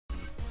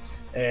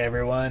Hey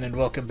everyone, and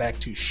welcome back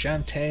to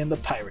Shantae and the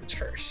Pirate's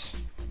Curse.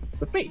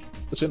 With me,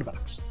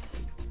 esunavox.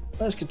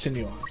 Let's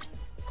continue on.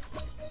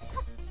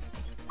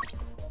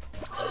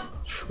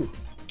 Whew.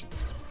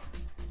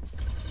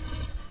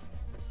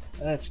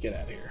 Let's get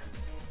out of here.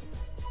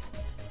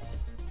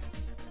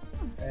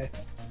 Okay.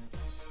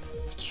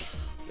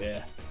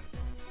 Yeah.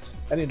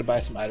 I need to buy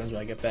some items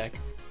when I get back.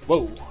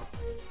 Whoa!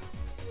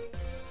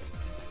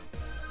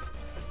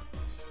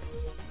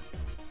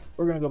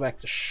 We're gonna go back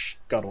to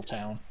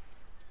Scuttletown.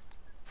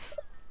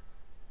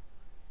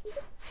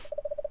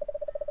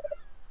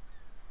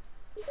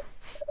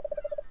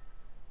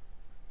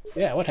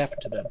 Yeah, what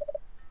happened to them?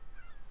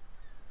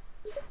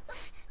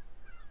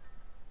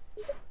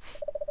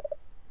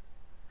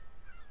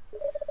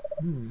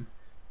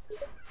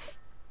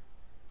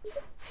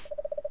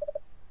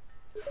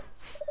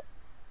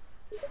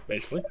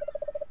 Basically.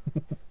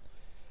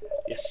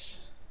 Yes.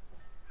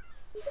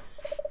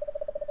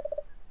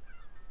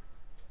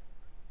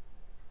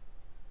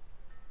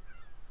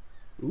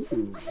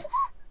 Ooh.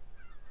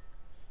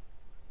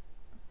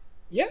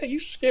 Yeah, you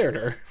scared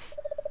her.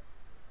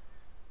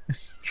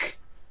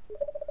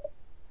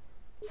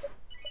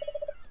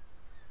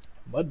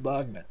 Mud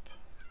Bog map.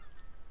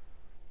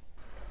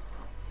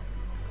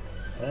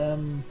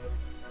 We'll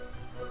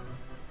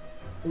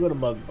go to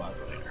Mud Bog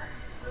later.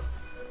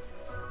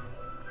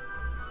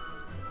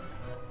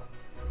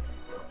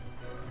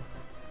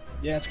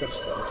 Yeah, let's go to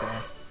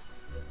Scuttletown.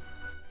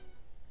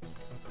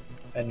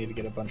 I need to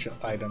get a bunch of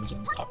items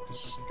and talk to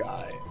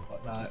Sky and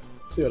whatnot.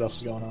 See what else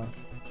is going on.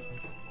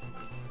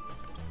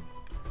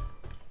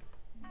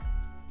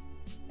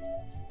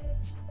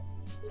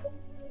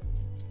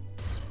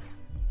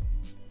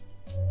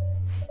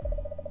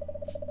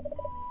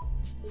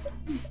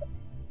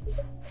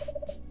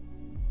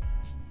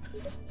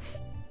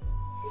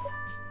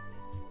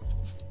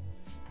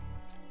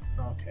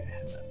 Okay.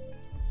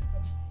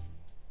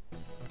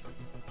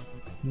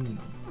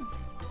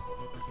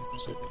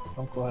 So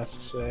Uncle has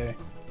to say.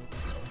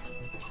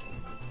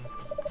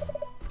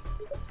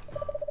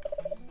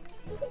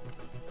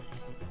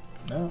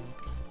 No.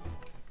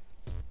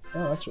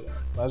 Oh, that's what.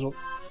 Might as well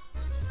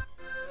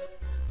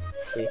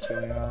see what's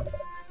going on.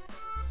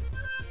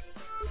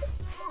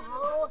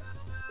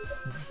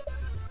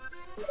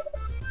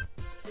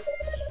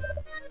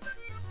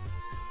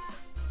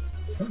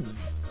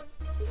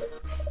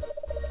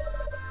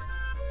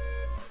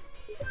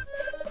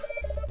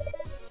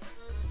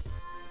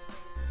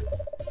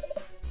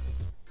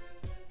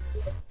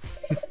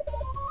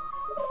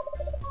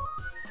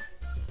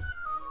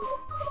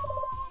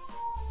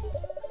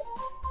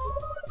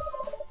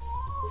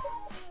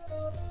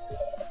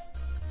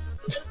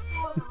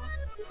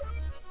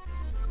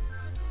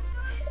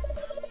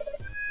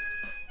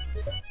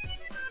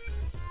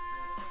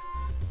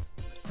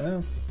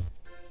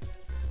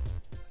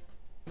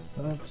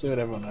 Well, let's see what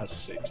everyone has to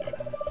say too.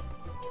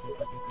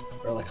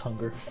 Or like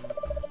hunger.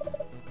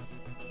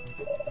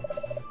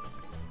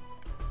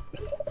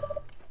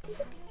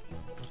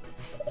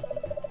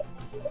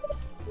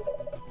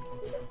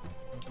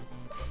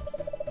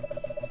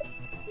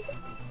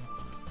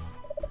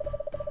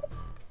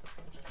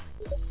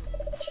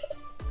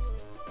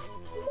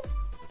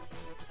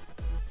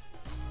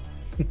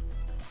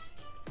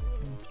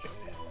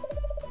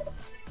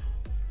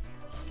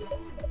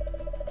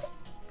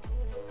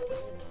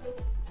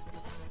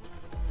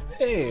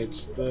 Hey,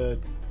 it's the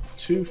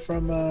two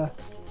from Bog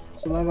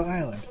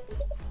Island.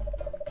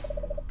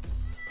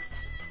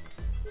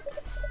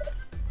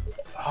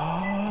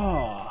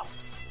 Ah,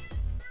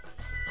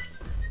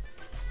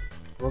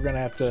 we're gonna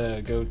have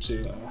to go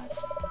to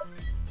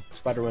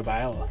Spiderweb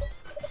Isle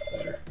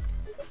later.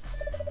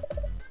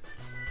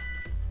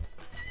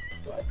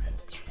 5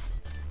 minutes.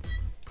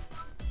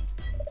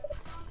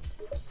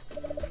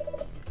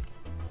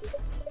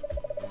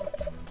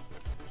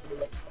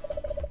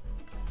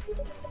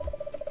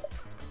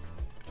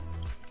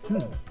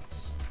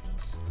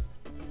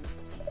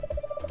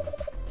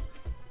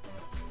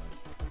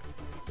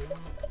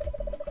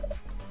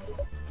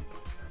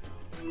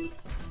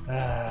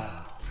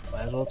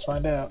 Might as well let's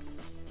find out.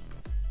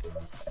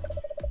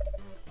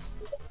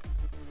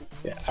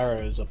 Yeah, Arrow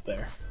is up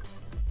there.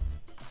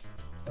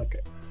 Okay.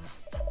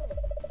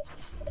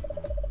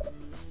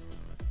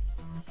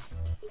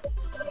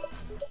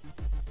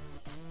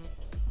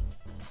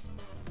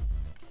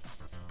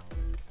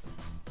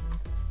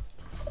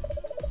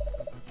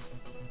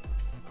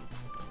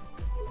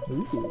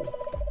 Ooh.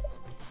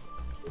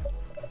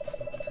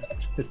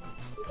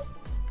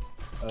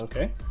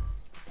 Okay.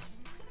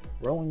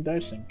 Rolling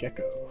dice and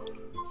gecko.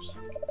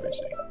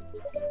 Racing.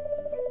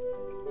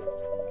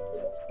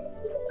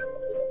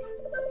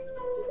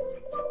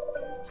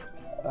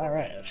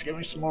 Alright, let's give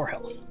me some more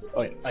health.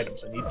 Oh yeah,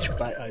 items. I need to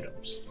buy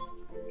items.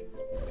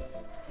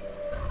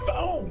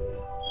 Boom!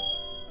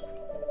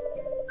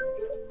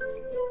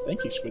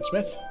 Thank you,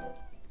 Squidsmith.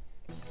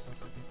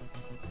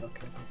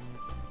 Okay.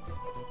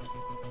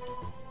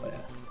 Oh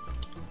yeah.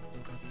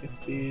 Get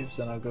these,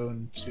 and I'll go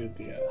into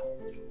the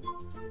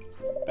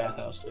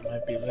bathhouse that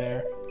might be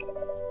there.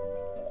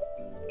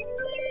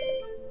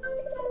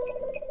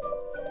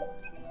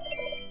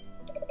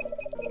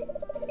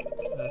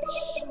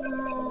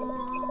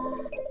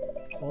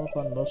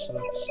 up on most of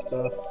that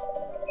stuff.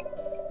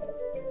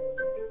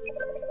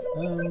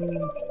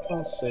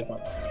 I'll save my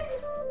money.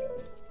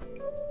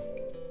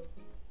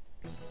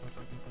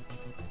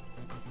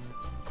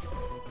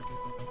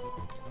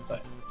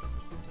 But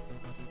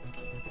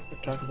we're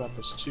talking about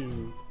those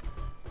two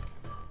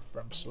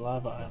from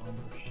Saliva Island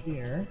over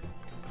here.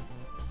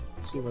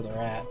 See where they're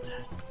at.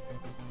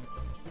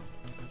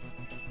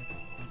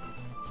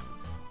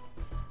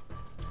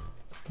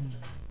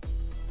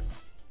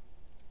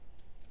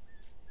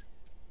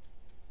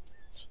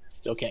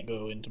 Still can't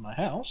go into my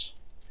house.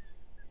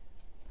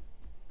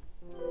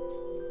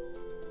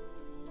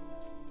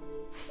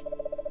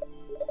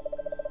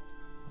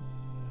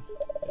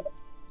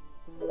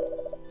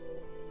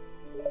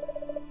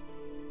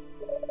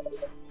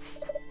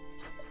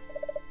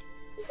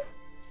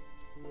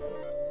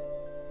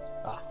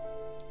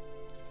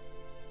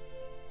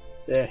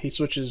 Yeah, he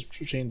switches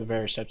between the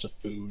various types of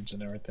foods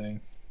and everything.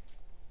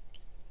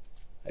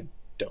 I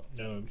don't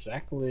know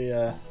exactly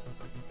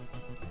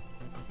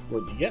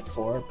what you get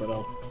for it, but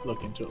I'll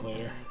look into it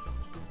later.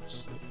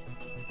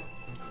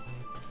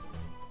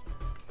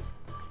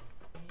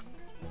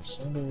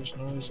 Saying there's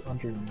noise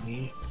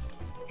underneath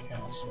the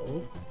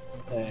castle,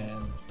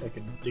 and I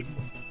can dig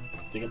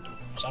up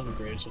some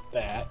upgrades with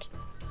that.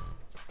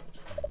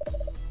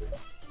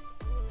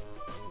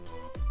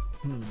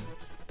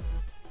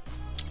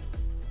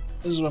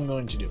 This is what I'm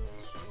going to do.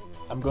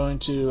 I'm going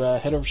to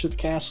head over to the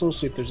castle,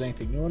 see if there's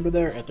anything new under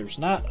there. If there's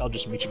not, I'll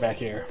just meet you back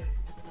here.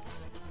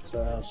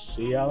 So I'll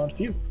see y'all in a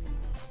few.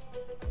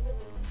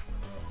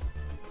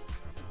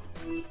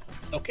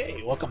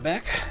 Okay, welcome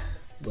back.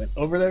 Went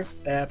over there,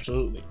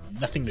 absolutely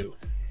nothing new.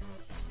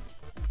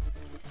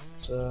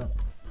 So,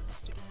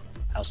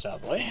 house out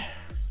of the way.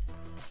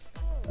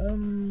 I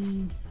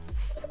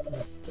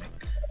think.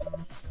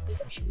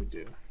 What should we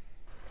do?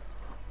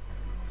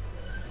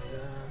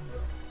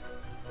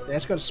 Yeah,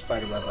 it's got a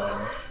spider web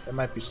island. There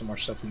might be some more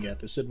stuff we can get.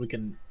 They said we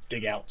can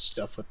dig out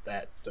stuff with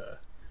that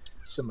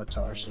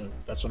scimitar, so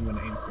that's what I'm going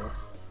to aim for.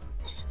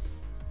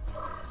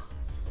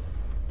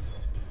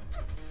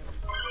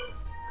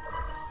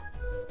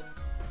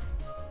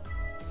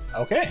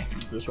 Okay,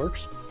 this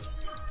works.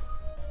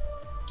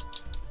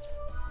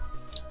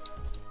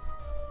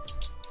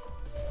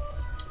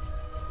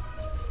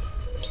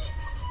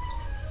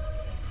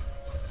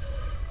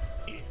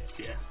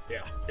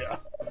 Yeah.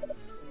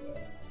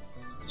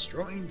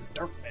 Destroying the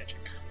dark magic.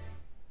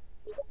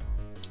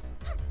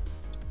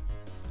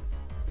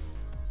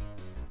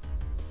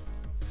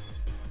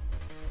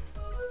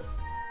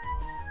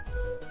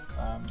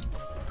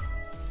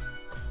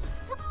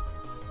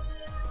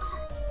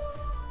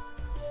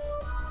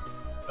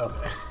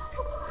 Okay.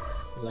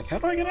 I was like, how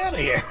do I get out of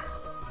here?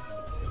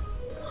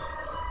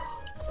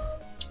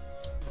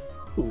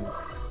 Ooh.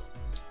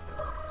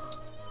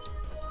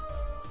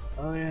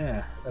 Oh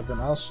yeah, I've been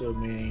also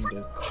meaning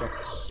to check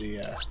to see,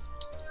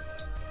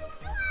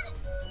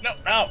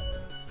 No!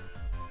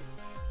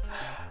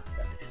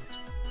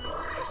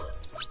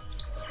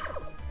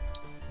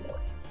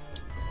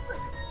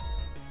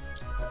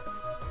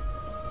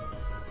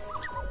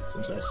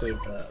 Since I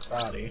saved a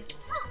body.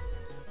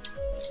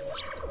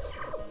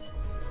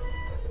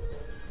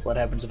 What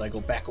happens if I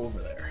go back over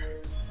there?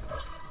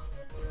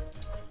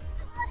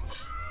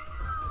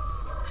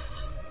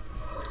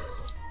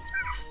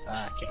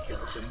 I can't kill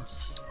those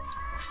things.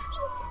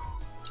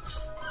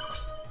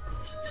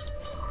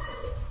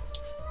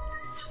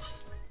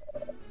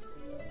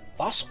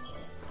 Fossil.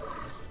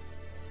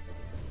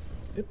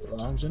 It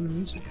belongs in the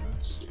museum.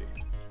 Let's see.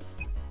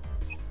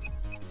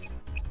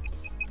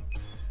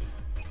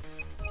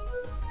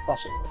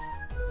 Fossil.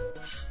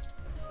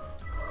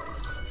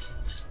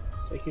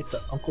 Take it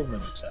to Uncle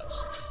Mimi's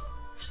house.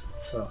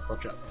 Oh,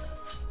 watch out.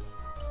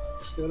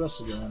 Let's see what else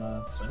is going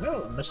on. So I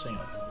know I'm missing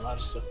a lot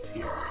of stuff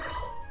here.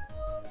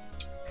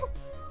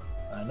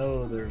 I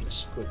know there's a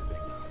squid thing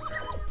down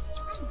there.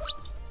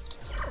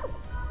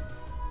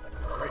 Like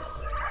right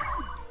there.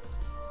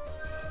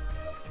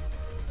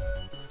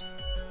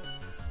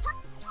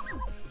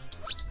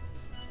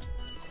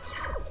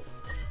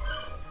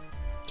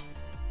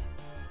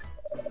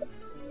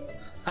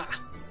 Ha!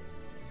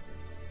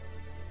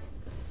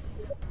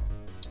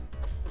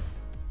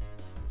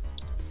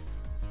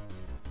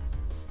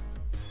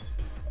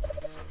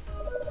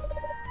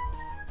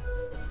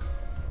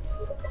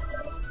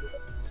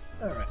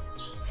 Alright.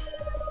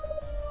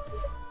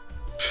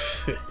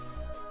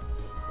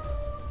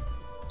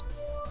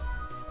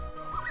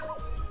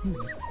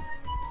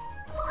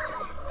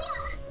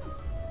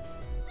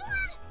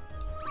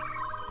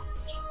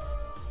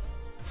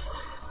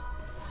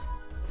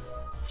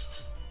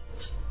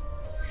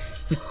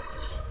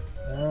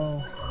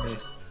 Well, let me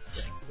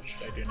think. What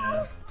should I do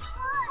now?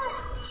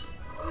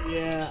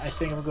 Yeah, I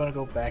think I'm gonna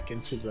go back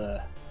into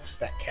that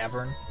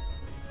cavern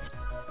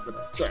where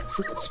the giant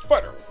freaking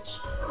spider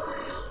was.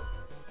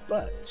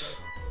 But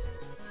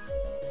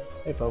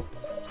hey, Poe.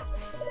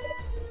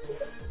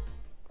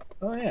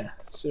 Oh yeah,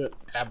 see what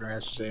Abner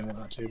has to say and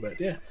whatnot too. But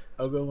yeah,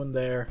 I'll go in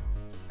there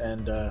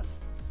and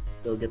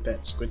go get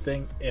that squid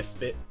thing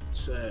if it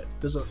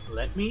doesn't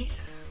let me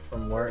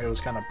from where it was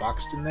kind of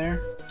boxed in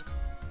there.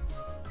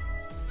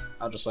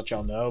 I'll just let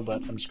y'all know,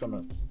 but I'm just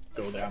gonna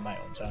go there on my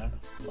own time.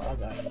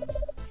 Bog Island.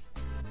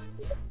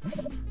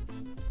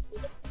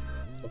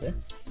 Okay.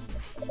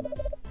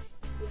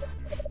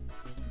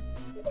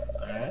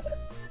 Alright.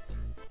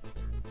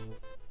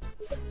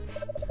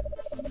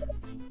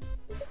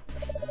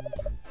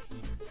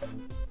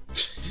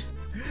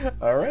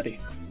 Alrighty.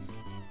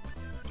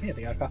 Yeah,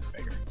 they got a coffee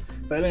maker.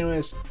 But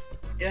anyways,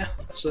 yeah,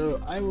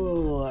 so I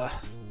will,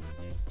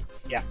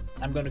 yeah,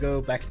 I'm gonna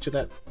go back into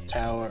that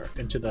tower,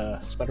 into the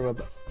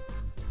spiderweb,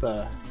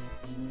 the,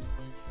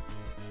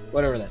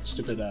 whatever that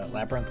stupid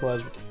labyrinth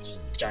was with this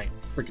giant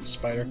freaking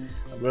spider.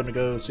 I'm gonna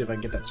go see if I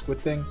can get that squid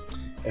thing.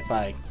 If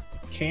I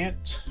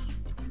can't,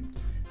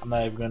 I'm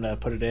not even gonna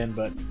put it in,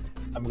 but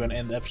I'm gonna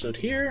end the episode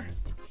here.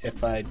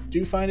 If I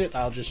do find it,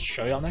 I'll just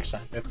show y'all next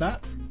time. If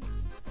not,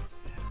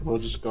 we'll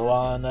just go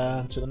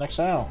on to the next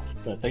isle.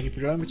 But thank you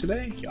for joining me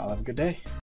today. Y'all have a good day.